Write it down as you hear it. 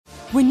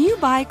When you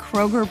buy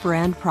Kroger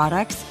brand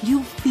products,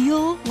 you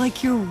feel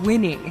like you're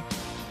winning.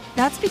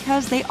 That's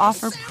because they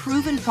offer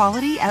proven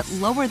quality at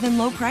lower than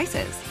low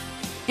prices.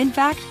 In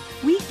fact,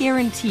 we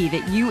guarantee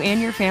that you and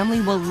your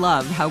family will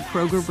love how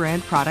Kroger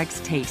brand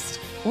products taste,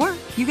 or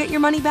you get your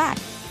money back.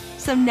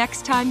 So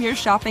next time you're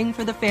shopping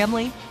for the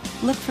family,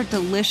 look for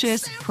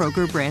delicious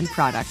Kroger brand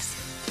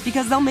products,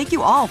 because they'll make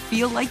you all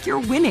feel like you're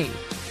winning.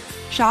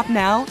 Shop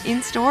now,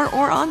 in-store,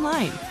 or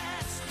online.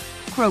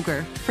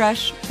 Kroger,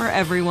 fresh for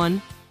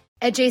everyone.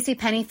 At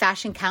JCPenney,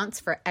 fashion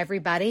counts for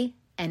everybody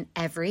and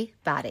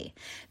everybody.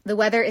 The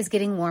weather is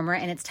getting warmer,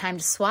 and it's time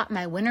to swap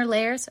my winter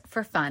layers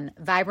for fun,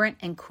 vibrant,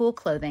 and cool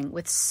clothing.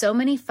 With so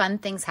many fun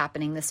things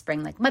happening this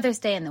spring, like Mother's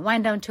Day and the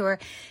Wind Down Tour,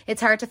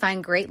 it's hard to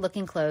find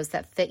great-looking clothes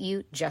that fit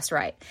you just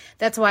right.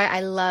 That's why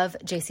I love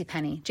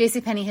JCPenney.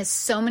 JCPenney has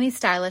so many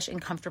stylish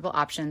and comfortable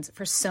options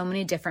for so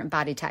many different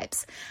body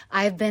types.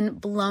 I've been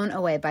blown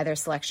away by their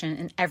selection,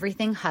 and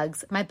everything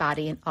hugs my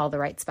body in all the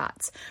right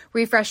spots.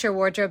 Refresh your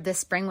wardrobe this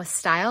spring with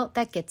style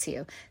that gets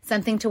you.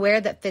 Something to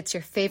wear that fits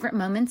your favorite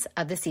moments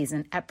of the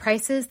season at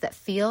prices that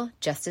feel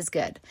just as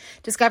good.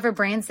 Discover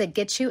brands that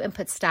get you and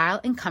put style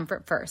and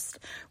comfort first,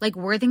 like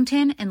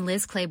Worthington and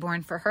Liz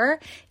Claiborne for her,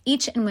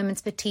 each in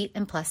women's petite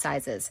and plus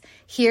sizes.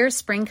 Here,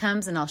 spring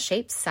comes in all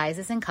shapes,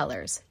 sizes, and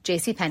colors.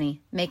 JCPenney,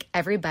 make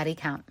everybody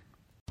count.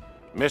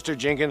 Mr.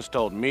 Jenkins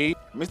told me.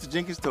 Mr.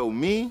 Jenkins told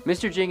me.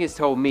 Mr. Jenkins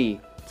told me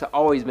to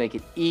always make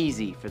it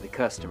easy for the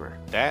customer.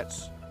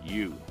 That's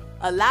you.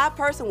 A live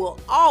person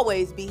will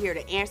always be here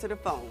to answer the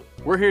phone.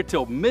 We're here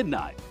till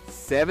midnight,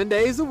 7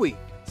 days a week.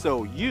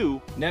 so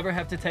you never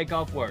have to take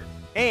off work.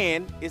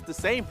 And it's the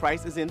same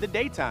price as in the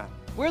daytime.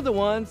 We're the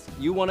ones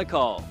you want to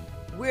call.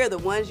 We're the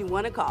ones you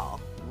want to call.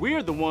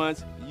 We're the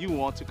ones you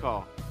want to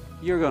call.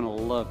 You're going to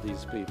love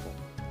these people.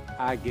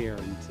 I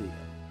guarantee it.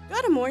 Go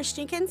to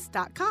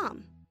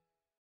MorrisJenkins.com.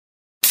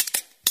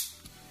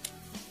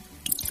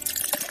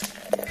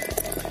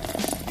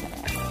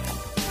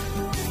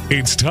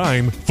 It's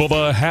time for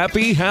the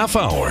Happy Half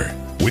Hour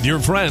with your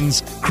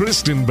friends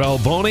Kristen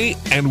Balboni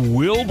and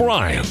Will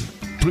Bryan.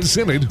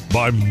 Presented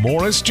by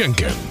Morris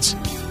Jenkins.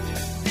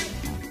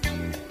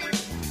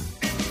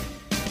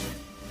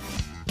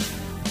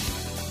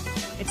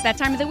 It's that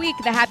time of the week,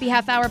 the Happy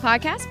Half Hour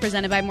podcast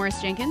presented by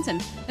Morris Jenkins. And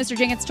Mr.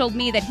 Jenkins told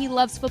me that he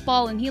loves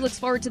football and he looks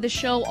forward to the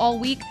show all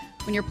week.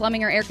 When your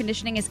plumbing or air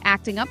conditioning is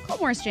acting up, call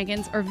Morris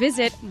Jenkins or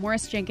visit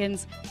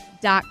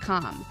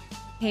morrisjenkins.com.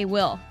 Hey,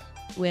 Will.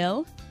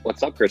 Will?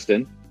 What's up,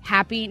 Kristen?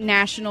 Happy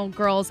National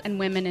Girls and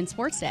Women in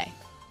Sports Day.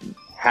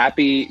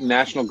 Happy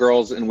National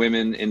Girls and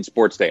Women in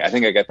Sports Day. I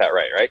think I got that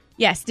right?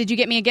 Yes. Did you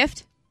get me a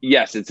gift?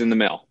 Yes, it's in the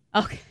mail.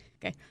 Okay.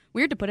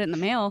 Weird to put it in the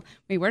mail.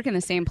 We work in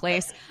the same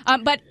place.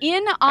 But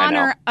in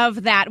honor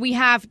of that, we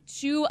have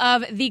two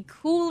of the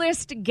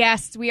coolest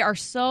guests. We are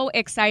so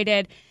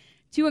excited.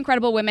 Two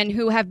incredible women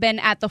who have been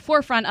at the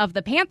forefront of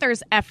the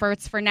Panthers'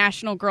 efforts for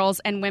National Girls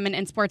and Women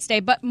in Sports Day.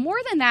 But more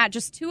than that,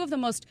 just two of the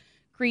most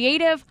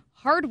creative,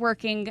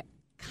 hardworking,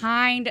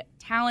 kind,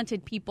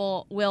 talented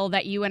people, Will,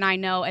 that you and I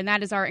know. And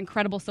that is our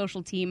incredible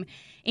social team,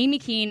 Amy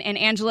Keene and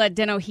Angela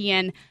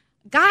Denohian.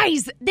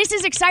 Guys, this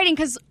is exciting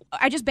because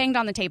I just banged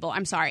on the table.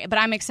 I'm sorry, but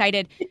I'm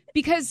excited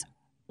because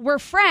we're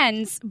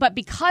friends, but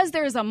because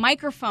there's a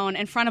microphone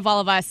in front of all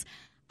of us,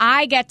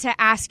 I get to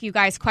ask you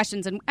guys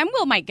questions, and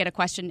Will might get a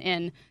question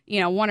in,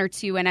 one or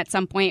two in at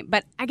some point,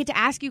 but I get to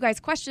ask you guys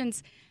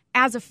questions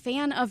as a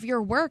fan of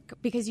your work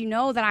because you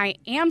know that I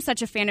am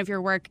such a fan of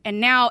your work, and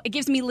now it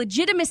gives me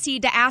legitimacy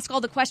to ask all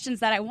the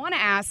questions that I want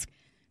to ask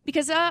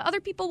because other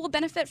people will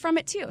benefit from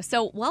it too.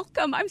 So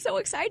welcome. I'm so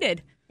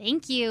excited.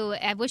 Thank you.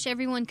 I wish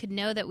everyone could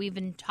know that we've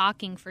been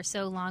talking for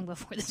so long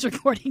before this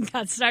recording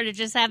got started,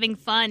 just having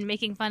fun,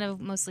 making fun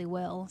of mostly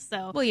Will.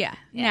 So, well, yeah,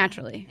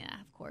 naturally. Yeah,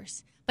 of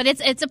course. But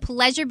it's a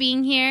pleasure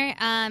being here.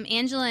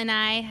 Angela and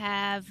I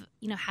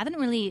haven't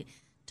really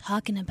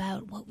talking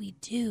about what we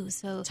do.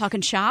 So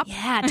talking shop?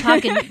 Yeah,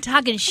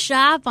 talking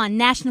shop on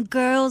National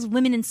Girls,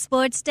 Women in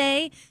Sports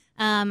Day.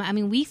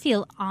 We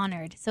feel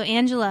honored. So,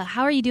 Angela,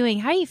 how are you doing?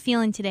 How are you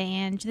feeling today,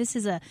 Ange? This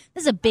is a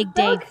big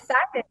day. I'm so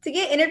excited to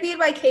get interviewed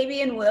by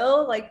KB and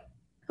Will. Like,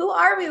 who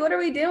are we? What are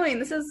we doing?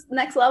 This is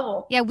next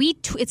level. Yeah,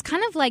 it's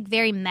kind of like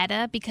very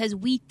meta because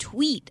we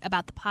tweet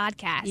about the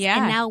podcast. Yeah,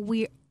 and now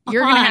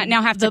you're gonna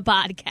now have the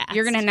podcast.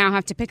 You're gonna now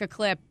have to pick a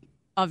clip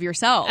of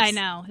yourselves. I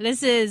know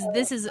this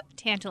is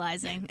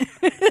tantalizing.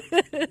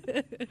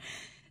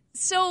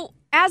 So,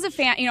 as a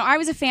fan, I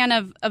was a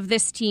fan of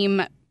this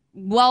team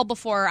well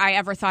before I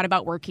ever thought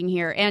about working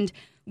here. And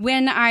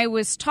when I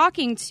was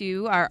talking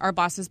to our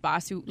boss's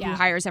boss, who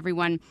hires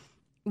everyone,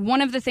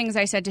 one of the things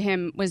I said to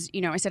him was,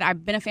 I said,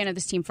 I've been a fan of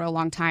this team for a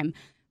long time,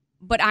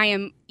 but I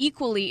am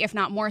equally, if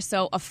not more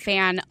so, a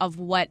fan of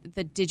what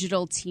the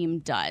digital team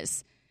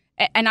does.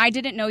 And I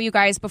didn't know you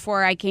guys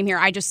before I came here.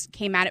 I just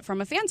came at it from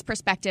a fan's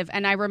perspective.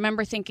 And I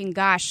remember thinking,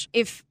 gosh,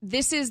 if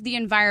this is the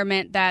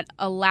environment that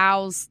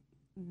allows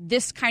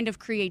this kind of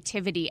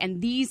creativity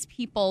and these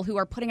people who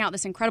are putting out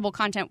this incredible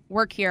content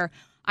work here,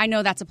 I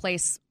know that's a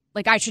place,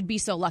 like I should be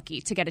so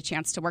lucky to get a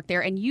chance to work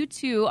there. And you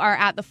two are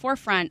at the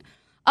forefront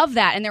of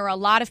that. And there are a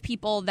lot of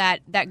people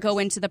that go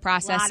into the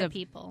process of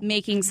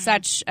making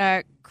such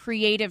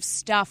creative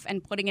stuff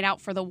and putting it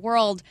out for the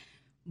world.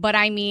 But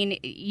I mean,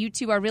 you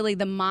two are really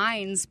the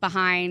minds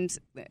behind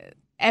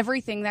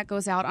everything that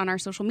goes out on our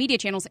social media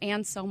channels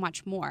and so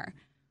much more.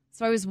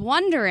 So I was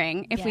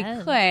wondering if we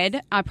could,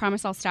 I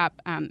promise I'll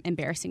stop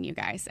embarrassing you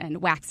guys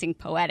and waxing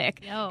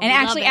poetic and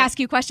actually ask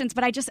you questions,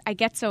 but I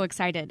get so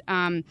excited.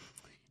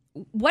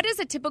 What does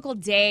a typical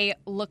day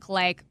look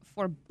like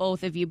for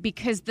both of you?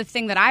 Because the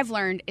thing that I've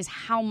learned is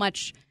how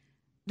much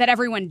that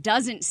everyone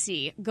doesn't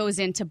see goes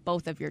into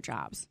both of your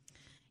jobs.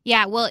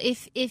 Yeah, well,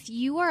 if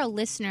you are a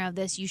listener of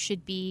this, you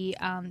should be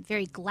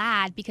very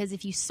glad, because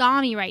if you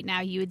saw me right now,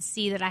 you would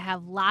see that I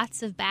have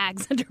lots of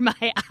bags under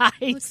my eyes.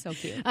 That's so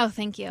cute. Oh,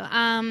 thank you.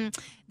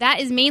 That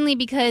is mainly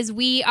because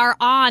we are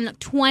on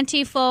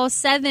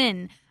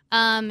 24/7.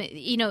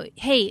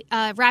 Hey,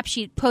 Rap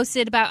Sheet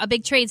posted about a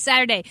big trade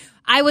Saturday.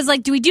 I was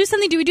like, do we do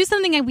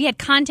something? And we had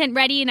content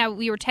ready, and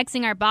we were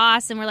texting our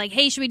boss, and we're like,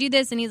 hey, should we do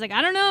this? And he's like,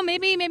 I don't know,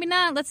 maybe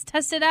not. Let's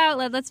test it out.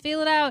 Let's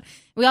feel it out.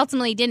 We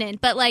ultimately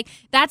didn't. But, like,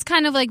 that's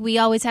kind of like we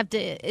always have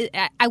to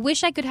I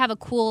wish I could have a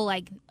cool,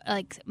 like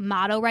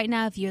motto right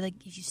now. If you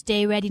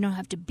stay ready, you don't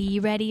have to be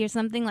ready or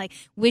something. Like,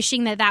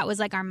 wishing that was,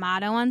 like, our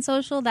motto on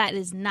social. That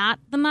is not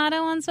the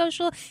motto on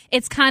social.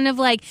 It's kind of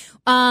like,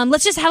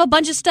 let's just have a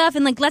bunch of stuff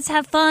and, like, let's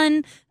have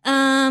fun.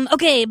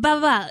 Okay, blah,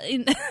 blah,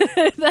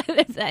 blah.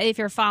 If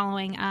you're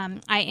following, I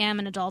am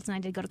an adult and I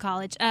did go to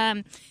college.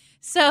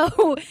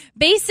 So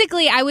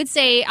basically I would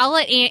say I'll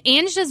let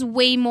Ange does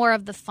way more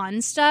of the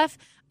fun stuff.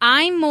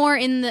 I'm more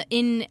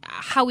in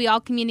how we all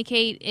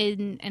communicate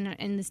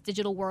in this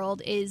digital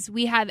world is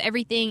we have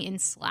everything in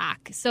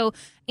Slack. So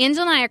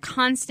Angela and I are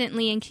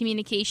constantly in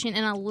communication,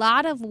 and a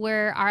lot of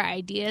where our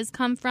ideas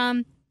come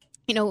from,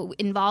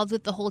 involved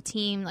with the whole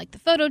team, like the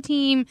photo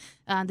team,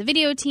 the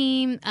video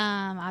team,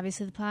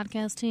 obviously the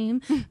podcast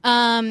team,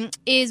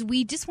 is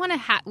we just want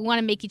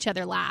to make each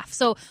other laugh.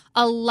 So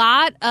a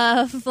lot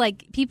of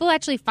people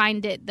actually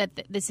find it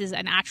that this is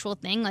an actual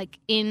thing. Like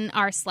in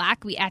our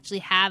Slack, we actually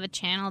have a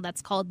channel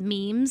that's called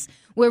Memes,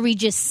 where we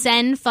just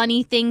send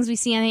funny things we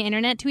see on the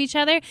internet to each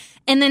other.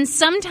 And then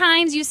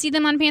sometimes you see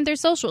them on Panther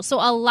Social. So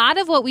a lot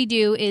of what we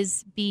do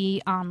is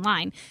be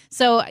online.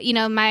 So,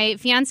 my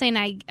fiance and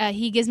I,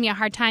 he gives me a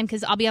hard time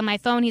because I'll be on my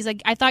phone. He's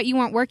like, I thought you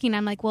weren't working.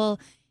 I'm like, well,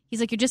 he's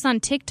like, you're just on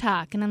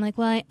TikTok. And I'm like,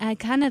 well, I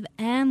kind of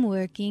am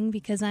working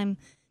because I'm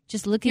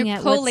just looking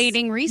at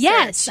collating research.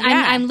 Yes,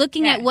 yeah. I'm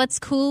looking at what's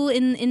cool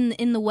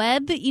in the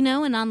web,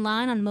 and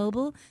online on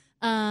mobile.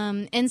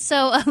 And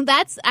so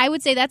I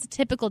would say that's a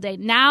typical day.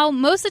 Now,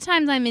 most of the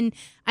times I'm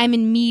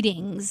in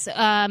meetings,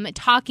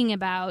 talking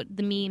about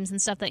the memes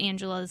and stuff that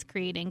Angela is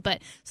creating.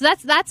 But so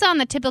that's on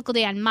the typical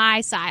day on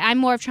my side. I'm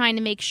more of trying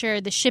to make sure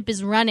the ship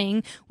is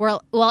running,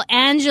 while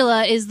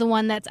Angela is the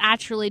one that's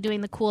actually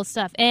doing the cool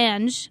stuff.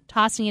 Ange,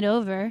 tossing it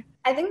over.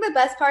 I think the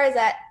best part is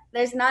that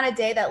there's not a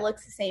day that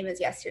looks the same as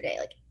yesterday.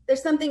 Like,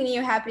 there's something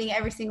new happening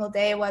every single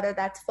day, whether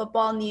that's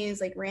football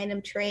news, like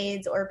random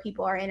trades, or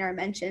people are in our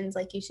mentions,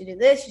 like, you should do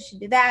this, you should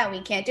do that, and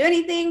we can't do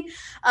anything.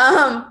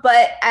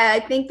 But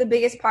I think the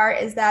biggest part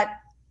is that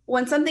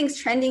when something's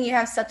trending, you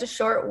have such a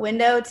short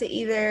window to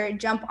either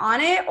jump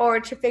on it or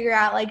to figure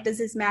out, like, does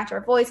this match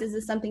our voice? Is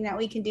this something that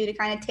we can do to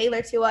kind of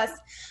tailor to us?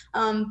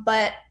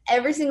 But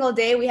every single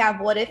day we have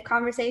what if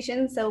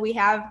conversations. So we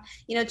have,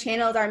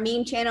 channels, our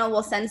meme channel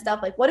will send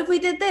stuff like, what if we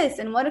did this?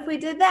 And what if we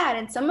did that?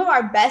 And some of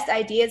our best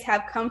ideas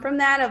have come from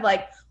that, of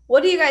like,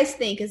 what do you guys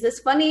think? Is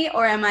this funny,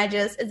 or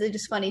is it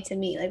just funny to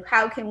me? Like,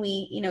 how can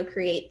we,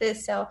 create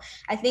this? So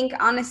I think,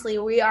 honestly,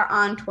 we are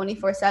on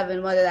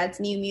 24/7, whether that's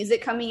new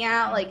music coming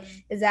out, like,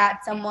 is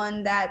that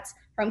someone that's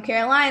from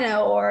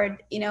Carolina, or,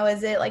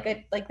 is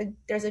it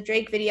there's a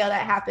Drake video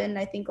that happened,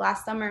 I think,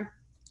 last summer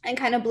and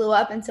kind of blew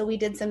up. And so we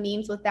did some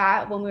memes with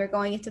that when we were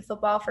going into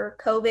football for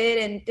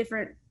COVID, and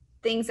different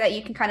things that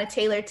you can kind of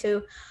tailor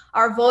to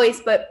our voice.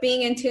 But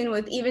being in tune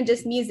with even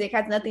just music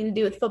has nothing to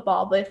do with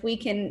football. But if we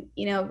can,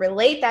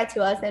 relate that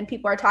to us, and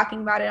people are talking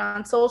about it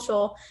on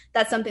social,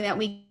 that's something that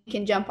we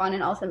can jump on,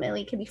 and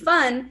ultimately can be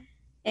fun,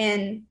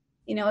 and,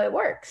 it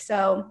works.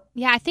 So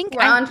yeah, I think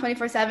we're on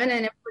 24/7.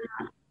 And if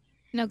we're not,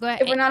 no, go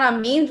ahead. If we're not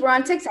on memes, we're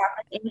on TikTok,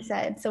 like Amy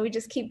said. So we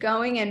just keep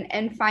going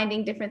and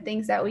finding different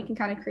things that we can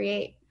kind of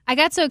create. I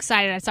got so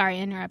excited. I'm sorry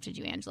I interrupted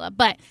you, Angela.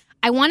 But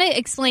I want to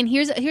explain.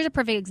 Here's a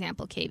perfect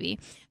example, KB.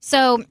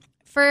 So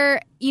for,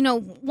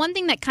 one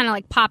thing that kind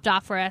of popped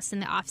off for us in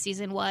the off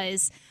season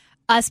was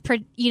us,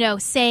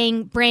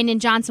 saying Brandon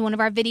Johnson, one of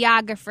our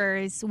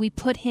videographers, we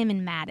put him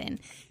in Madden.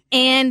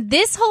 And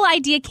this whole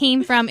idea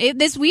came from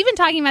this. We've been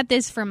talking about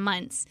this for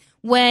months,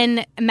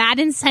 when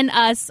Madden sent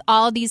us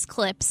all these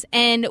clips,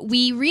 and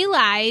we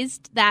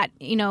realized that,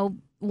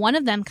 one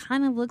of them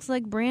kind of looks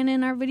like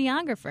Brandon, our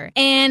videographer.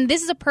 And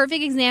this is a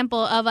perfect example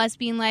of us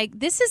being like,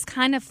 this is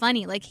kind of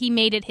funny. Like, he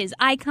made it his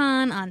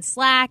icon on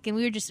Slack, and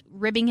we were just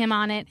ribbing him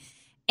on it.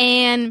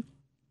 And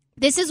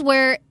this is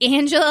where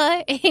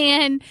Angela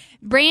and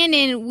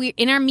Brandon,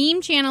 in our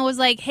meme channel, was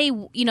like, hey,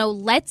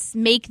 let's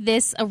make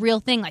this a real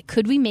thing. Like,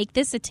 could we make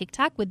this a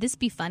TikTok? Would this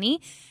be funny?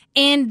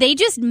 And they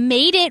just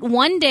made it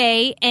one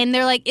day, and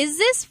they're like, is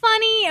this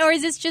funny, or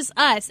is this just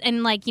us?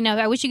 And, like, you know,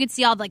 I wish you could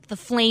see all, like, the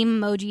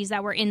flame emojis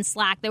that were in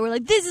Slack. They were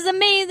like, this is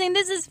amazing,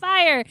 this is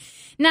fire.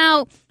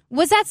 Now,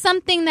 was that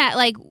something that,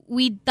 like,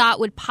 we thought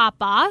would pop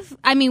off?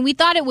 I mean, we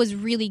thought it was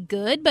really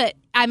good, but,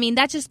 I mean,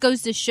 that just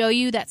goes to show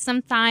you that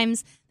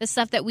sometimes the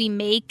stuff that we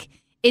make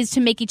is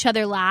to make each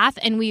other laugh,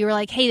 and we were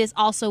like, hey, this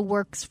also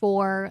works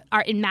for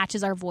it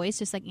matches our voice,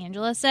 just like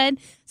Angela said.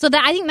 So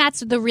that I think that's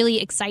the really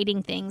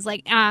exciting things.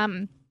 Like,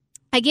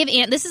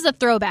 this is a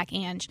throwback,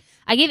 Ange.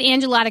 I give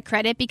Ange a lot of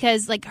credit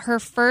because, like, her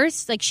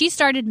first, like, she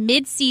started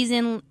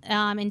mid-season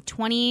in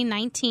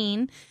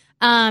 2019,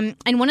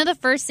 and one of the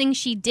first things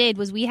she did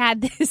was we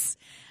had this.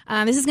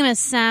 This is going to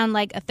sound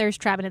like a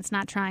thirst trap, and it's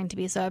not trying to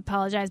be, so I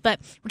apologize. But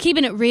we're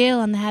keeping it real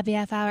on the Happy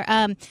Half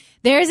Hour.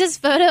 There's this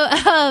photo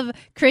of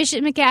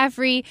Christian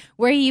McCaffrey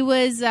where he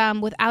was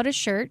without a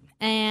shirt,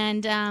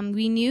 and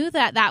we knew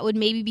that would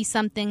maybe be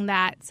something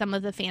that some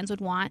of the fans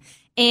would want.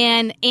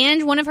 And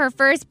one of her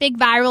first big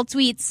viral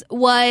tweets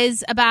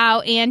was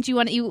about, and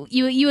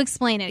you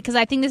explain it, because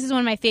I think this is one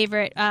of my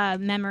favorite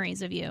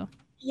memories of you.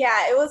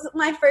 Yeah, it was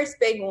my first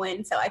big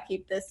win, so I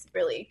keep this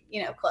really,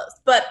 close.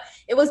 But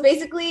it was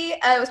basically,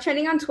 it was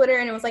trending on Twitter,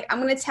 and it was like,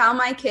 I'm going to tell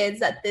my kids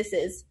that this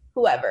is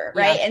whoever,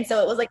 right? Yeah. And so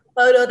it was like a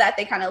photo that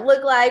they kind of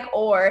look like,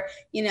 or,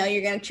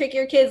 you're going to trick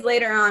your kids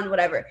later on,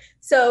 whatever.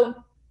 So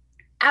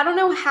I don't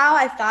know how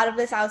I thought of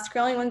this. I was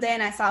scrolling one day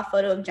and I saw a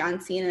photo of John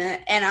Cena,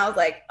 and I was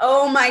like,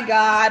 oh my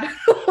God,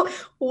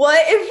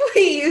 what if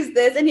we use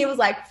this? And he was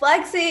like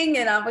flexing,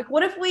 and I'm like,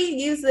 what if we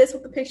use this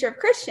with a picture of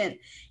Christian?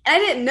 And I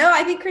didn't know.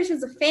 I think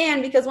Christian's a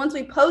fan, because once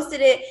we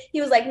posted it,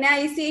 he was like, now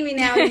you see me,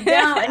 now you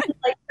don't. And he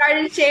like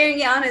started sharing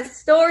it on his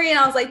story, and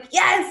I was like,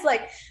 yes,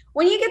 like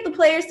when you get the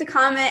players to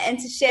comment and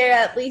to share,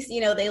 at least,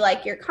 they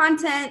like your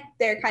content,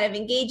 they're kind of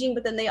engaging,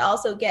 but then they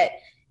also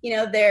get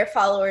their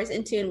followers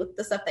in tune with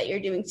the stuff that you're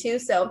doing too.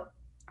 So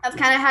that's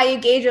kind of how you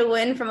gauge a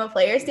win from a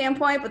player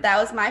standpoint. But that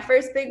was my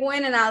first big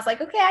win, and I was like,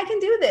 okay, I can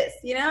do this.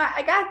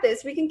 I got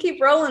this. We can keep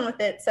rolling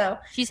with it. So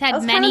she's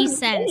had many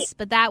since,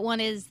 but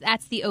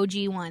that's the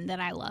OG one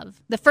that I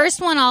love. The first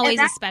one always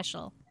is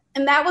special.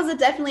 And that was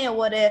definitely a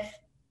what if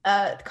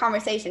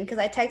conversation, because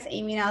I texted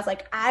Amy and I was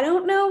like, I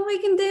don't know if we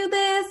can do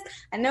this.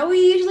 I know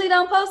we usually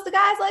don't post to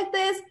guys like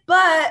this,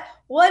 but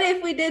what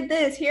if we did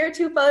this? Here are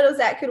 2 photos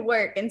that could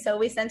work. And so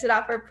we sent it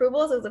off for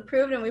approvals. It was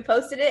approved, and we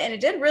posted it, and it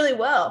did really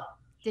well.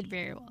 Did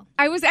very well.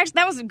 I was going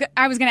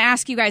to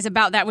ask you guys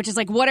about that, which is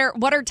like, what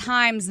are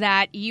times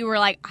that you were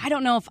like, I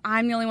don't know if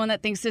I'm the only one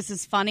that thinks this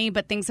is funny,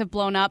 but things have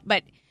blown up.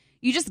 But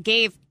you just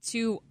gave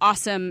 2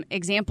 awesome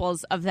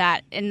examples of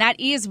that. And that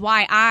is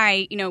why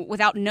I,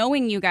 without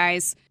knowing you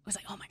guys, was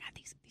like, oh my God,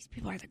 these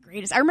people are the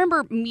greatest. I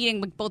remember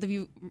meeting with both of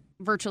you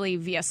virtually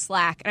via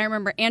Slack. And I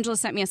remember Angela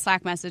sent me a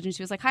Slack message, and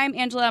she was like, hi, I'm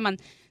Angela. I'm on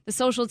the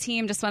social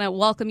team. Just want to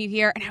welcome you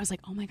here. And I was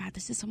like, oh my God,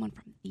 this is someone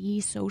from the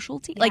social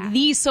team. Yeah. Like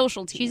the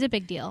social team. She's a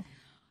big deal.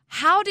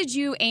 How did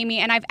you, Amy,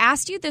 and I've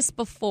asked you this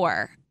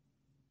before,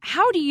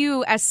 how do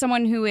you, as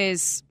someone who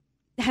has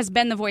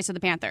been the voice of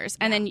the Panthers,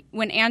 and then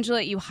when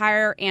you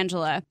hire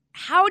Angela,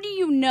 how do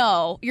you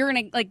know you're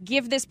going to like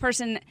give this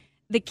person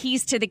the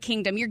keys to the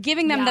kingdom? You're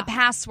giving them the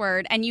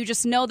password, and you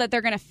just know that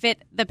they're going to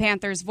fit the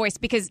Panthers' voice,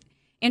 because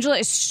Angela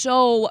is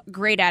so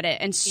great at it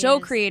and so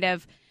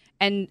creative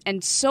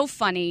and so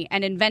funny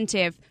and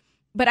inventive.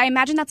 But I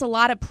imagine that's a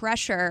lot of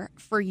pressure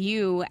for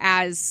you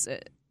as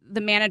the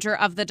manager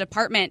of the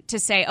department to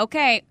say,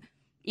 okay,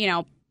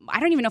 I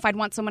don't even know if I'd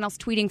want someone else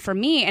tweeting for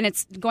me, and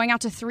it's going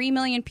out to 3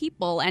 million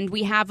people, and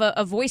we have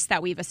a voice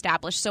that we've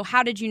established. So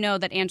how did you know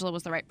that Angela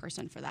was the right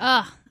person for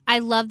that? I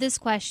love this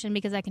question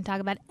because I can talk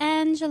about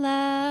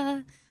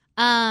Angela.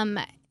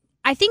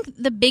 I think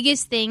the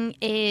biggest thing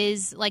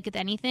is, like with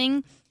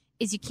anything,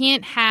 is you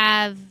can't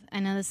have. I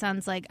know this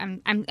sounds like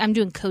I'm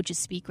doing coaches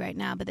speak right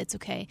now, but it's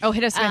okay. Oh,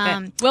 hit us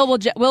with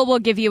it. We'll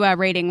give you a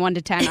rating 1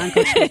 to 10 on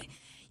coach speak.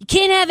 You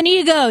can't have an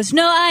egos,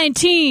 no I in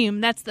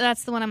team. That's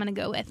the one I'm going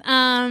to go with.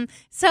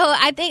 So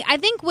I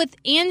think with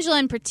Angela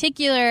in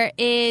particular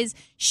is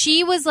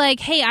she was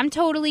like, hey, I'm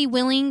totally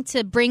willing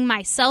to bring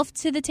myself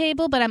to the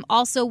table, but I'm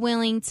also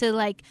willing to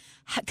like,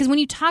 because when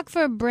you talk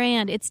for a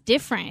brand, it's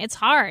different, it's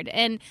hard,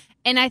 and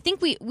I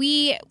think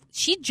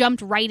she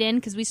jumped right in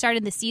because we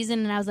started the season,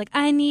 and I was like,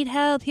 I need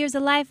help. Here's a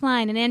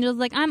lifeline, and Angela's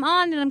like, I'm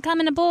on and I'm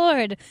coming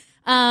aboard.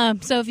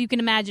 So if you can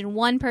imagine,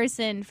 one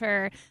person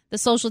for the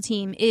social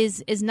team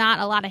is not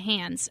a lot of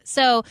hands.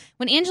 So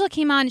when Angela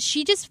came on,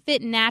 she just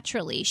fit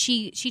naturally.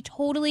 She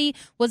totally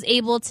was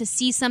able to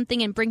see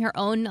something and bring her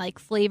own like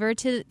flavor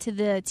to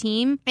the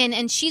team.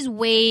 And she's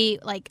way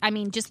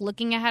just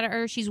looking at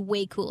her, she's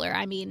way cooler.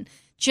 I mean,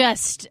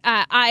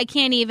 I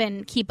can't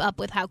even keep up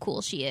with how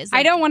cool she is.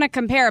 I don't want to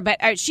compare,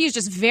 but she's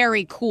just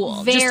very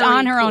cool. Just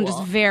on her own,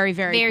 just very,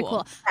 very, very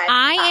cool.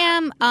 I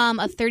am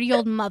a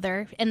 30-year-old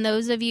mother, and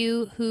those of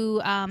you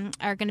who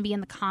are going to be in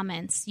the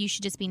comments, you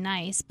should just be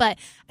nice. But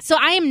so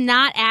I am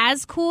not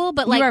as cool,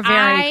 but like you are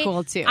very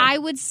cool too. I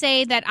would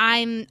say that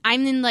I'm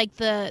in like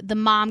the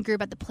mom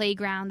group at the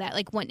playground that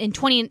like when in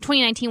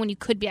 2019 when you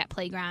could be at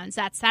playgrounds.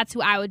 That's who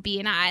I would be,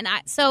 and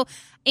I so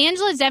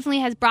Angela definitely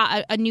has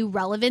brought a new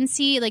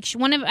relevancy. Like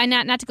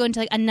not to go into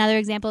like another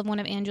example of one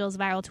of Angela's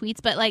viral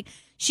tweets, but like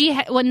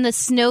when the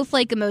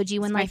snowflake emoji,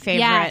 when my like favorite.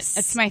 Yes.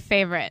 It's my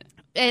favorite.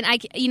 And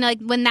like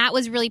when that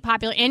was really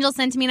popular, Angela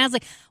sent to me and I was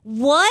like,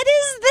 what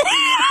is this?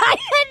 I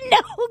had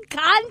no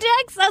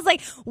context. I was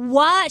like,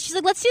 what? She's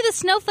like, let's do the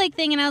snowflake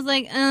thing. And I was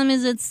like,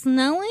 is it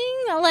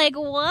snowing? I'm like,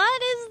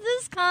 what is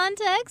this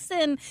context?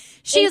 And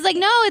she was like,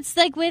 no, it's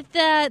like with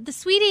the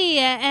sweetie.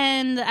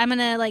 And I'm going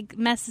to like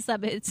mess this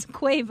up. It's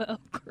Quavo.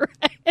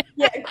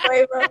 Yeah,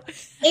 Quavo.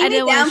 Amy I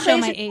didn't want to show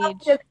my herself age.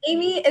 because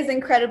Amy is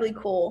incredibly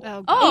cool.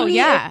 Oh, Amy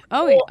yeah. is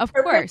Oh, cool. of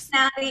Her course.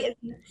 personality is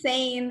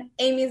insane.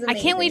 Amy's amazing. I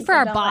can't wait for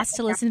our boss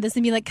to listen to this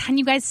and be like, can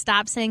you guys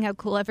stop saying how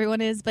cool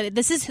everyone is? But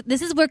this is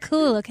we're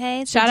cool,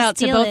 okay? So Shout out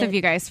to just both deal of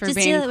you guys for Just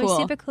being deal it. cool.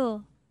 We're super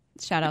cool.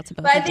 Shout out to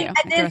both But I of think you.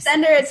 I did Throw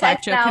send her a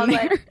Slack text joke and I in was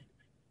there.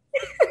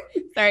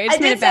 like, Sorry, I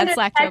just made a bad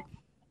Slack joke.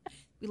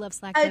 We love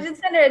Slack I jokes. did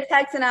send her a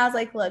text and I was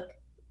like, look,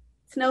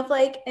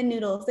 snowflake and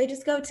noodles, they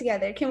just go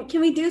together. Can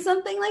we do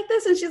something like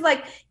this? And she's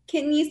like,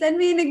 can you send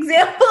me an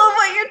example of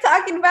what you're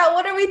talking about?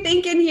 What are we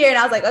thinking here? And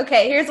I was like,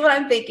 okay, here's what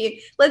I'm thinking.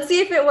 Let's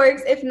see if it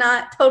works. If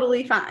not,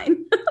 totally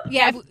fine.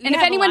 Yeah, and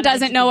if anyone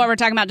doesn't know what we're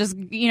talking about, just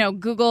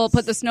Google,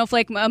 put the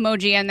snowflake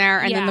emoji in there,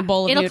 and then the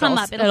bowl of it'll noodles. come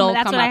up. It'll come up.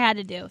 That's come what up. I had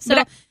to do. So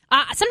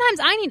sometimes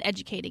I need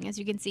educating, as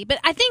you can see. But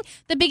I think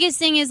the biggest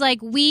thing is like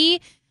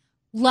we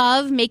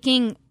love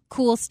making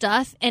cool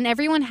stuff, and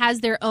everyone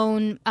has their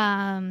own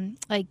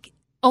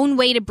own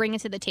way to bring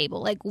it to the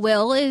table. Like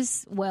Will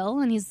is Will,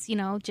 and he's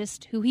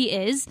just who he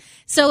is.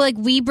 So like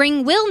we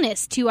bring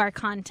Willness to our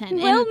content.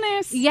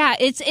 Willness. Yeah,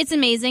 it's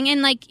amazing.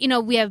 And like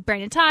we have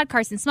Brandon Todd,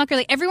 Carson Smucker.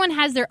 Like everyone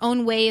has their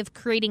own way of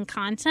creating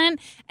content,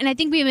 and I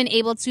think we've been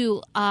able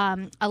to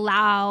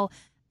allow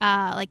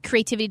like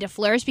creativity to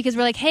flourish because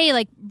we're like, hey,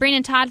 like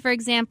Brandon Todd, for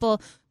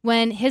example.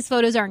 When his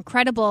photos are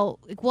incredible,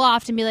 like we'll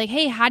often be like,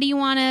 hey, how do you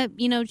want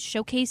to,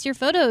 showcase your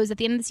photos at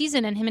the end of the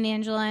season? And him and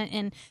Angela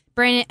and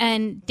Brandon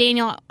and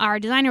Daniel, our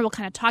designer, will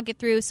kind of talk it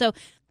through. So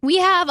we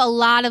have a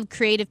lot of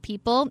creative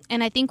people,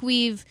 and I think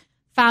we've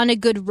found a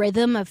good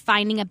rhythm of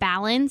finding a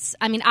balance.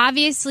 I mean,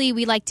 obviously,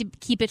 we like to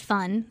keep it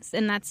fun,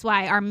 and that's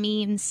why our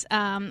memes,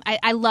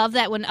 I love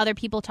that when other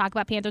people talk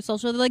about Panther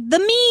Social, they're like, the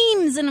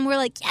memes! And we're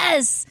like,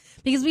 yes!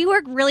 Because we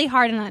work really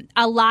hard on it.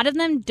 A lot of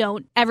them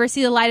don't ever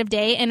see the light of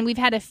day, and we've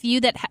had a few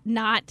that have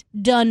not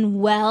done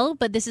well,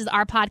 but this is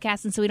our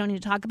podcast, and so we don't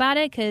need to talk about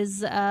it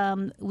because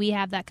we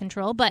have that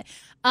control. But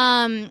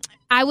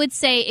I would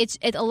say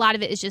a lot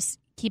of it is just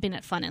keeping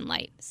it fun and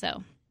light.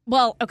 So,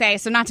 well, okay,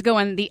 so not to go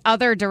in the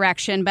other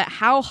direction, but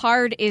how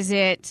hard is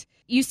it?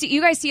 You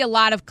guys see a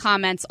lot of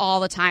comments all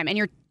the time, and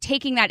you're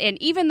taking that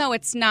in, even though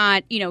it's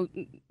not, you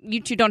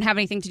two don't have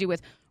anything to do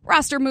with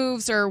roster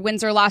moves or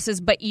wins or losses,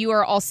 but you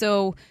are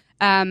also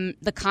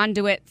the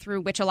conduit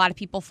through which a lot of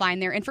people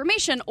find their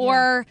information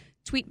or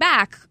tweet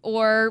back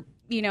or,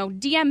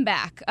 DM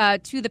back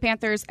to the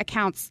Panthers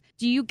accounts.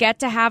 Do you get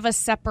to have a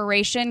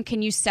separation?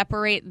 Can you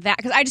separate that?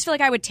 Because I just feel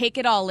like I would take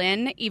it all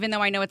in, even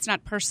though I know it's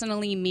not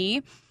personally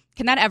me.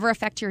 Can that ever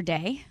affect your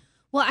day?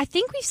 Well, I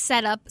think we've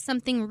set up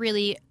something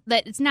really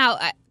that it's now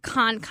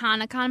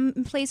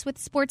commonplace with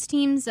sports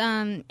teams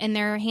and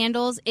their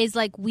handles is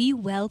like we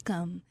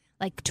welcome.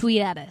 Like tweet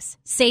at us,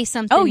 say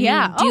something. Oh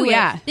yeah, do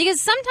it. Because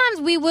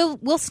sometimes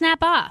we'll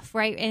snap off,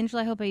 right,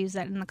 Angela? I hope I use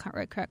that in the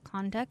correct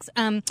context.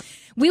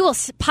 We will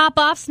pop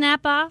off,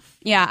 snap off.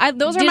 Yeah,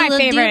 those are my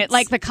favorite.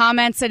 Like the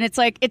comments, and it's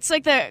like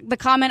the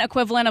comment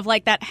equivalent of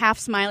like that half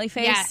smiley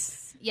face.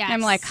 Yes. And I'm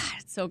like, God,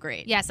 it's so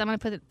great. Yes, I'm gonna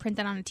print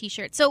that on a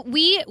T-shirt. So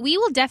we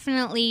will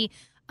definitely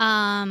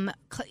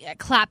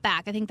clap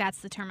back. I think that's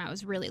the term I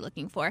was really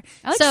looking for.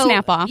 I like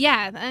snap off.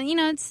 Yeah,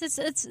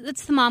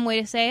 it's the mom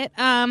way to say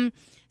it.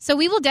 So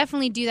we will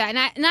definitely do that,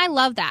 and I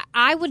love that.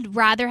 I would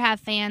rather have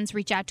fans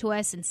reach out to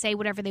us and say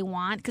whatever they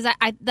want because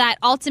that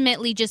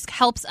ultimately just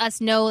helps us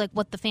know like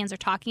what the fans are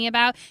talking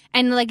about.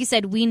 And like you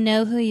said, we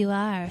know who you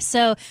are.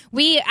 So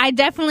I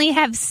definitely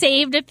have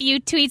saved a few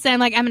tweets. And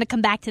I'm like, I'm going to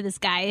come back to this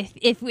guy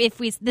if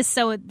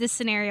this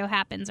scenario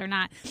happens or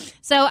not.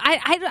 So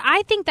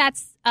I think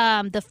that's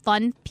the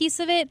fun piece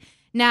of it.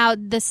 Now,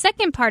 the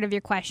second part of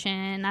your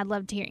question, I'd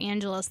love to hear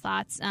Angela's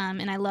thoughts,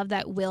 and I love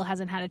that Will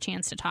hasn't had a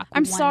chance to talk.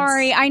 I'm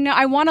sorry. I know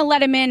I want to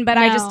let him in, but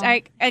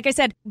like I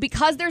said,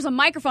 because there's a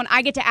microphone,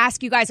 I get to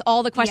ask you guys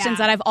all the questions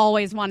that I've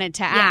always wanted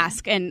to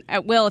ask. And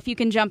Will, if you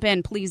can jump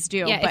in, please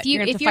do. Yeah, but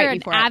if you're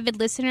an avid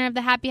listener of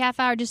the Happy Half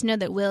Hour, just know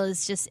that Will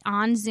is just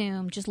on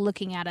Zoom, just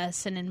looking at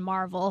us and in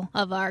marvel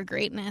of our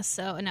greatness.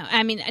 So no,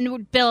 I mean,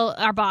 and Bill,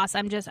 our boss,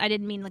 I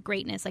didn't mean like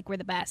greatness, like we're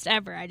the best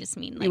ever. I just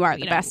mean like you are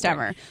the best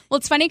ever. Well,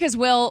 it's funny because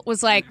Will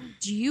was like,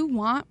 do you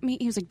want me?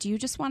 He was like, do you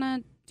just want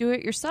to do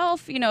it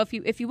yourself?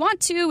 If you want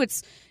to,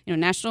 it's,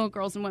 National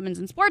Girls and Women's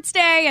in Sports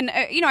Day. And,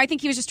 I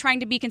think he was just trying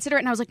to be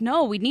considerate. And I was like,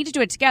 no, we need to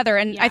do it together.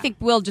 And I think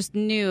Will just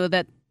knew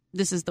that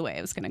this is the way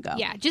it was going to go.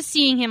 Yeah. Just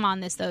seeing him on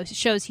this, though,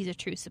 shows he's a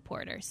true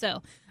supporter.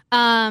 So,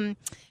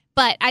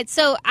 but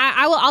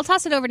I'll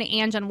toss it over to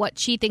Ange on what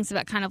she thinks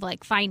about kind of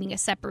like finding a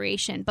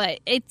separation.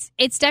 But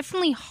it's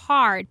definitely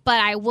hard. But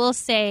I will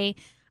say,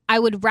 I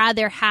would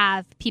rather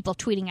have people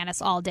tweeting at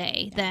us all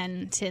day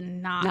than to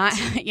not.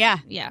 Yeah.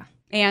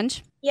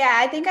 Ange? Yeah,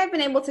 I think I've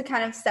been able to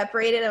kind of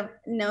separate it of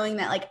knowing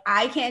that like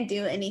I can't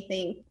do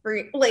anything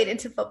related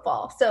to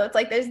football. So it's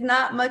like there's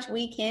not much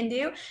we can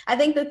do. I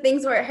think the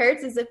things where it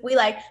hurts is if we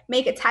like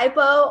make a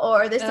typo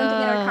or there's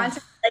something in our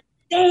content like,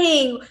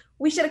 dang,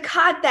 we should have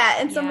caught that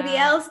and somebody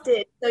else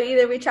did. So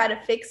either we try to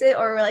fix it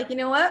or we're like, you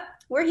know what?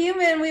 We're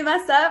human. We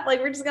mess up.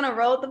 Like, we're just going to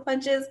roll with the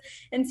punches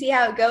and see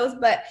how it goes.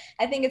 But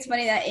I think it's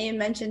funny that Aim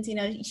mentions,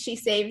 she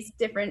saves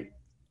different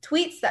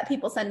tweets that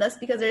people send us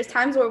because there's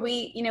times where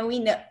we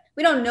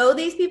don't know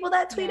these people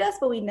that tweet us,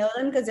 but we know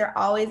them because they're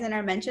always in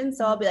our mentions.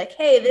 So I'll be like,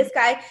 hey, this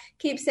guy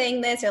keeps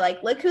saying this, or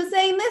like, look who's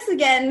saying this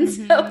again.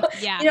 So,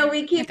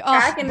 we keep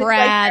track. And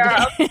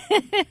Brad. It's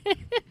like,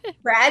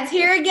 Brad's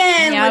here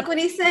again. Look what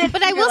he said.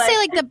 But I will say,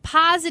 like, the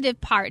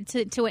positive part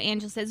to what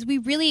Angela says, we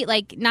really,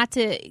 like, not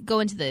to go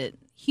into the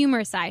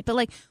humor side, but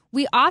like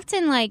we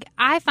often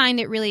I find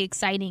it really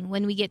exciting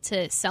when we get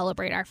to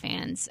celebrate our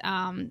fans.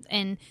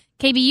 And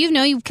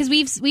KB, because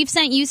we've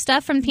sent you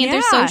stuff from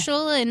Panther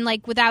Social and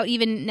like without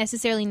even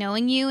necessarily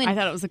knowing you. And I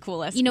thought it was the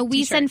coolest. We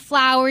t-shirt. send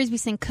flowers, we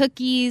send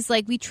cookies.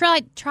 Like we try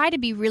to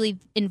be really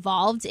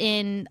involved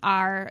in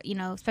our,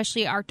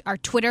 especially our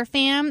Twitter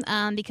fam,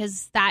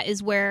 because that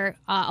is where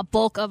a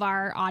bulk of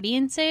our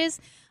audience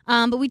is.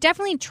 But we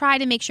definitely try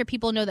to make sure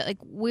people know that like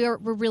we're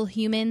real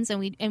humans and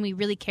we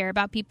really care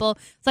about people.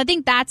 So I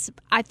think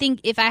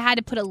if I had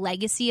to put a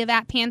legacy of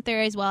at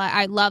Panther as well,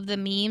 I love the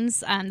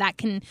memes. I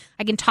can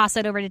toss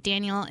that over to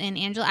Daniel and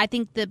Angela. I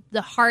think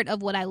the heart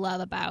of what I love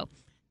about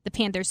the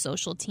Panthers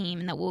social team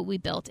and that what we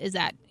built is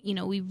that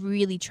we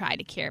really try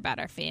to care about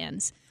our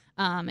fans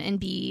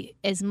and be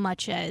as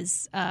much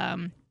as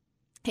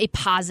a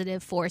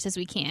positive force as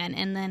we can.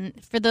 And then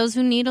for those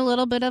who need a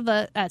little bit of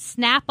a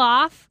snap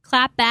off,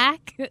 clap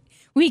back,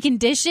 we can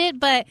dish it.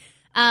 But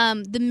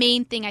the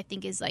main thing I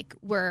think is like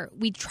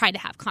we try to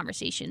have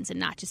conversations and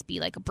not just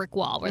be like a brick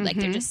wall where like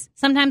they're just,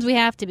 sometimes we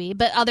have to be,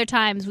 but other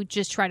times we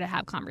just try to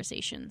have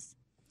conversations.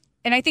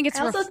 And I think it's,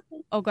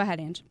 go ahead,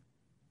 Ange.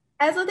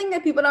 I also think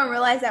that people don't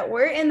realize that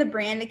we're in the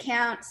brand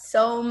account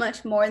so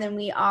much more than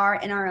we are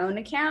in our own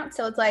account.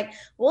 So it's like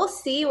we'll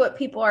see what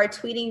people are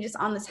tweeting just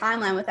on the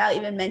timeline without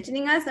even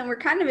mentioning us. And we're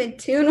kind of in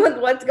tune with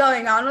what's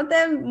going on with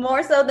them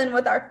more so than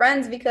with our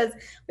friends because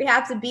we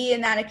have to be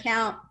in that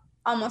account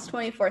almost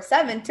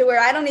 24/7 to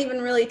where I don't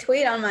even really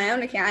tweet on my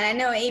own account. And I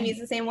know Amy's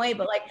the same way,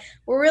 but like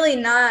we're really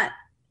not,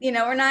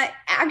 we're not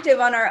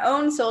active on our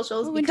own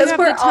socials because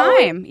we're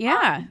time.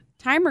 Yeah.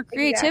 Time or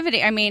creativity.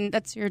 Yeah. I mean,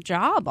 that's your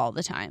job all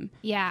the time.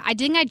 Yeah. I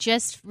think I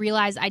just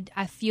realized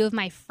a few of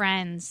my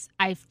friends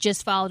I've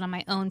just followed on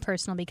my own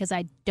personal because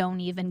I don't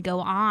even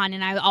go on.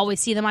 And I always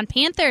see them on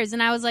Panthers.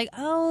 And I was like,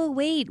 oh,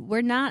 wait,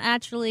 we're not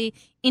actually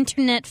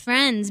internet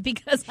friends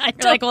because I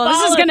don't like, well,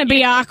 this is going to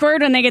be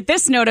awkward when they get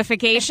this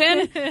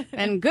notification.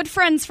 And good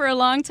friends for a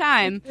long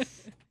time.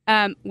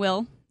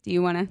 Will, do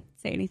you want to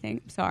say anything?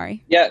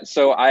 Sorry. Yeah.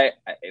 So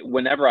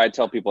whenever I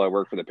tell people I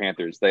work for the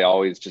Panthers, they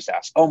always just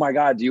ask, "Oh my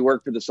God, do you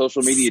work for the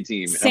social media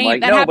team?" And I'm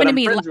like, "No, but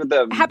I'm friends with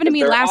them." Happened to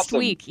me last awesome.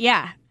 week.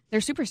 Yeah, they're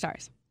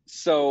superstars.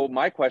 So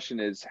my question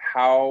is,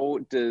 how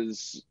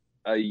does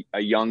a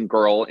young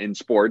girl in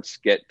sports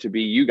get to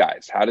be you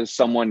guys? How does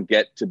someone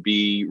get to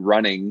be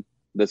running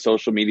the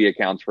social media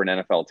accounts for an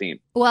NFL team?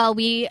 Well,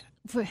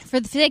 for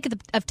the sake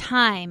of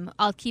time,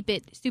 I'll keep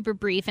it super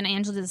brief, and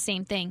Angela did the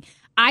same thing.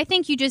 I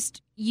think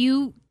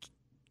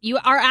you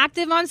are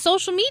active on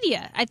social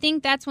media. I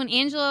think that's when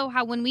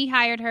when we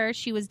hired her,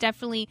 she was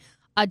definitely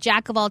a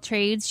jack of all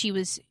trades. She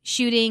was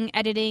shooting,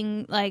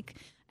 editing,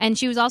 and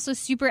she was also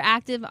super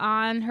active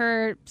on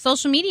her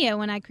social media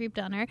when I creeped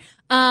on her.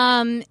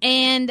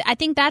 And I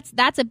think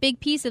that's a big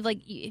piece of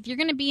if you're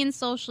going to be in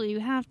social, you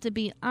have to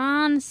be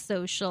on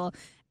social.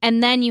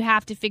 And then you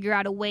have to figure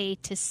out a way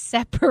to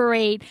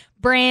separate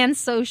brand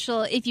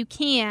social if you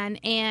can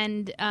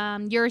and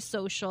your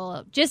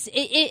social.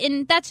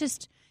 And that's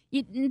just...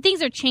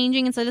 things are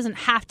changing, and so it doesn't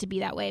have to be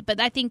that way. But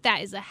I think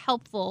that is a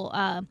helpful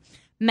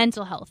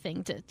mental health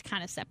thing to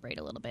kind of separate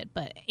a little bit.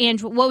 But,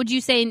 Andrew, what would you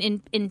say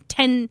in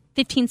 10,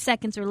 15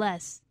 seconds or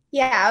less?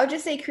 Yeah, I would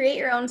just say create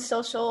your own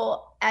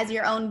social as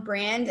your own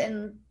brand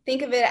and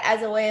think of it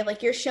as a way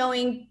of you're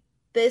showing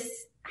this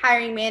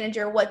hiring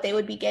manager what they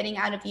would be getting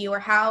out of you or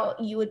how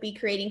you would be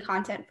creating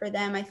content for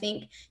them. I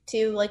think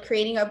too,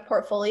 creating a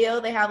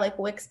portfolio, they have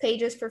Wix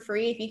pages for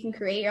free. If you can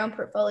create your own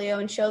portfolio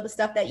and show the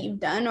stuff that you've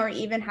done or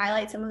even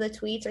highlight some of the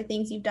tweets or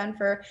things you've done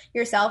for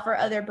yourself or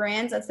other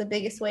brands, that's the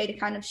biggest way to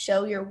kind of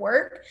show your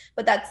work.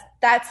 But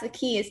that's the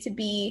key, is to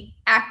be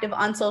active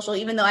on social,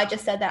 even though I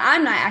just said that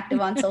I'm not active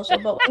on social.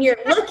 But when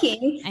you're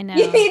looking,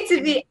 you need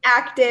to be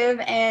active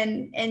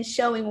and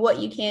showing what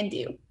you can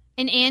do.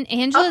 And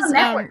Angela's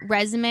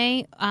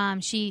resume,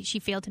 she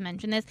failed to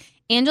mention this.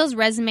 Angela's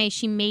resume,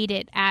 she made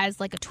it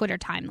as a Twitter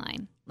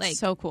timeline.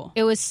 So cool.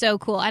 It was so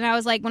cool. And I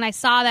was when I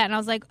saw that, and I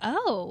was like,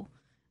 oh,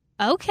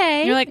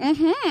 okay. You're like,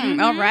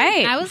 all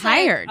right. I was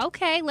hired.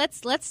 Okay,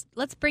 let's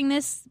bring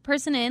this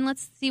person in.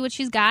 Let's see what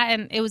she's got.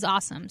 And it was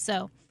awesome.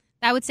 So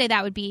I would say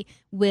that would be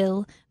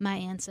my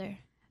answer.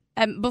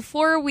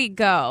 Before we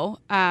go,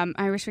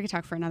 I wish we could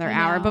talk for another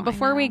hour, but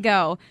before we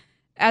go,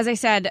 as I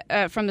said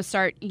from the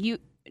start, you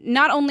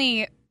not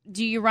only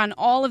do you run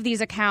all of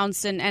these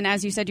accounts, and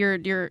as you said,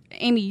 you're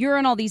Amy, you're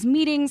in all these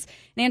meetings,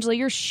 and Angela,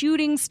 you're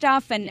shooting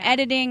stuff and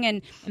editing,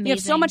 and you have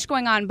so much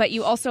going on, but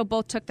you also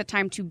both took the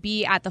time to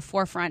be at the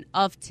forefront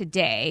of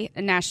today,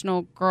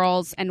 National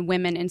Girls and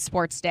Women in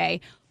Sports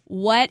Day.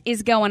 What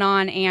is going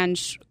on,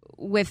 Ange,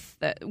 with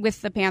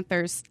the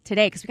Panthers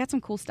today? Because we got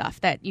some cool stuff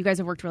that you guys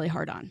have worked really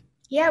hard on.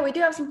 Yeah, we do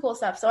have some cool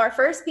stuff. So our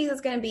first piece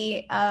is going to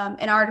be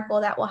an article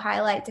that will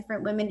highlight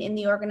different women in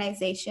the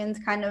organizations,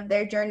 kind of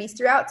their journeys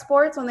throughout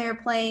sports when they were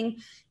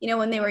playing,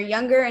 when they were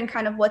younger, and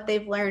kind of what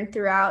they've learned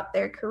throughout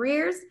their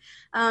careers.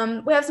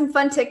 We have some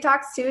fun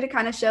TikToks too to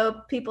kind of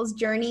show people's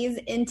journeys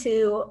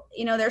into,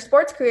 their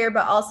sports career,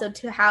 but also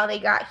to how they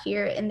got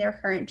here in their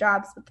current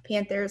jobs with the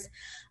Panthers.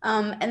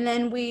 And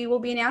then we will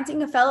be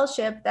announcing a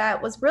fellowship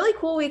that was really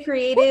cool. We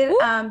created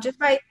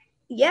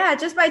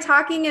just by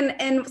talking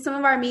in some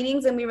of our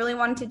meetings, and we really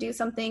wanted to do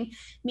something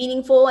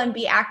meaningful and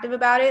be active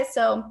about it.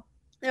 So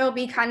there will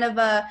be kind of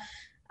a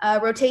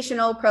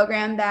rotational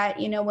program that,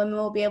 women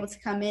will be able to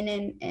come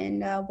in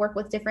and work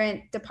with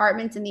different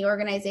departments in the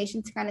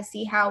organization to kind of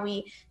see how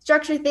we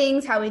structure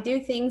things, how we do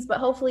things. But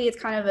hopefully it's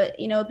kind of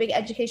a big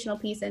educational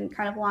piece and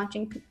kind of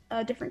launching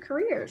different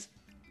careers.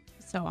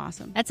 So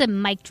awesome. That's a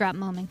mic drop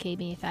moment,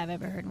 KB, if I've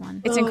ever heard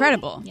one. It's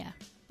incredible. Yeah.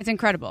 It's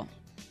incredible.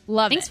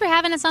 Love Thanks it. for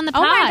having us on the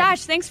pod. Oh my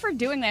gosh, thanks for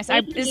doing this.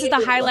 This is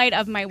the highlight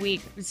of my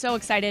week. I'm so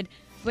excited.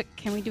 But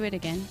can we do it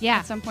again? Yeah.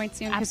 At some point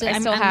soon? Because Absolutely. I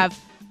still have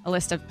a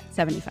list of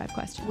 75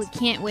 questions. We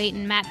can't wait.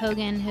 And Matt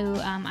Hogan, who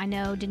I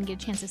know didn't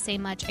get a chance to say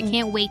much, I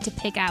can't wait to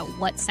pick out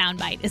what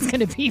soundbite is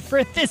going to be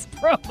for this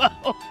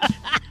promo.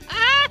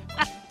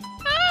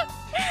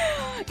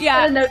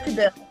 Yeah. A note to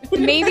Bill.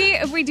 Maybe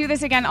if we do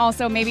this again,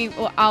 also, maybe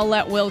I'll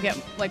let Will get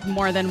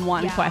more than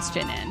one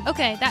question in.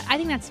 Okay, I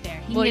think that's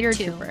fair. Well, you're a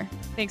trooper.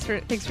 Thanks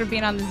for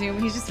being on the Zoom.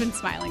 He's just been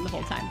smiling the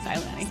whole time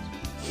silently.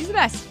 He's the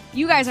best.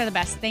 You guys are the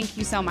best. Thank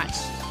you so much.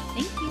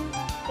 Thank you.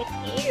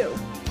 Thank you.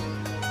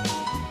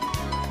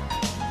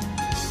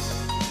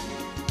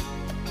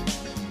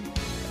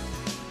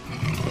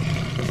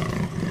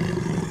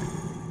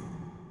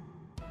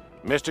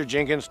 Mr.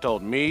 Jenkins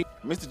told me.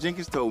 Mr.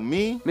 Jenkins told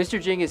me.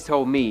 Mr. Jenkins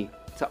told me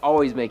to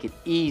always make it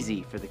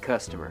easy for the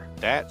customer.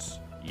 That's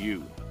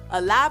you. A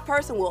live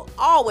person will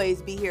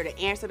always be here to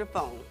answer the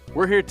phone.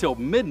 We're here till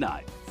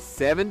midnight.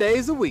 7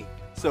 days a week.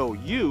 So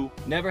you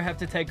never have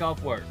to take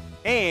off work.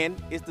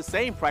 And it's the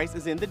same price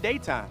as in the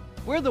daytime.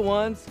 We're the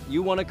ones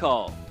you want to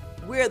call.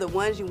 We're the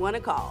ones you want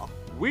to call.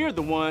 We're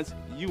the ones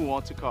you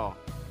want to call.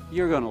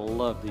 You're going to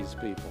love these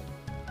people.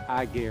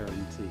 I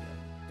guarantee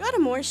it. Go to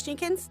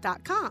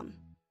MorrisJenkins.com.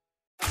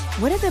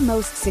 What do the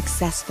most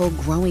successful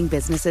growing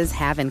businesses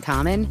have in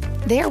common?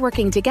 They're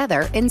working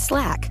together in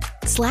Slack.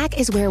 Slack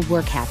is where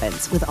work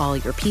happens with all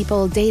your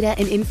people, data,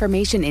 and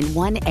information in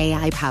one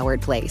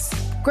AI-powered place.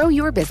 Grow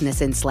your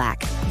business in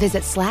Slack.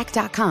 Visit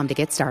slack.com to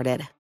get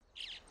started.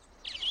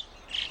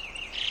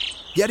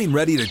 Getting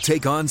ready to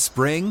take on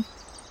spring?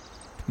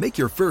 Make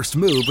your first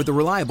move with the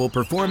reliable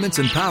performance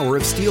and power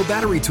of Steel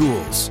battery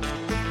tools.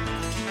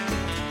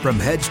 From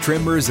hedge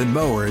trimmers and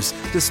mowers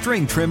to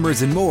string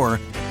trimmers and more,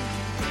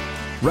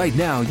 right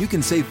now you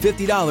can save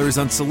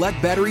 $50 on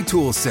select battery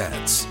tool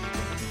sets.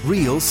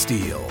 Real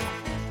Steel.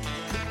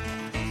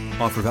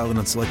 Offer valid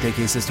on select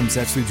AK system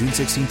sets through June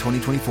 16,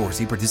 2024.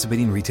 See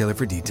participating retailer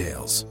for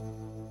details.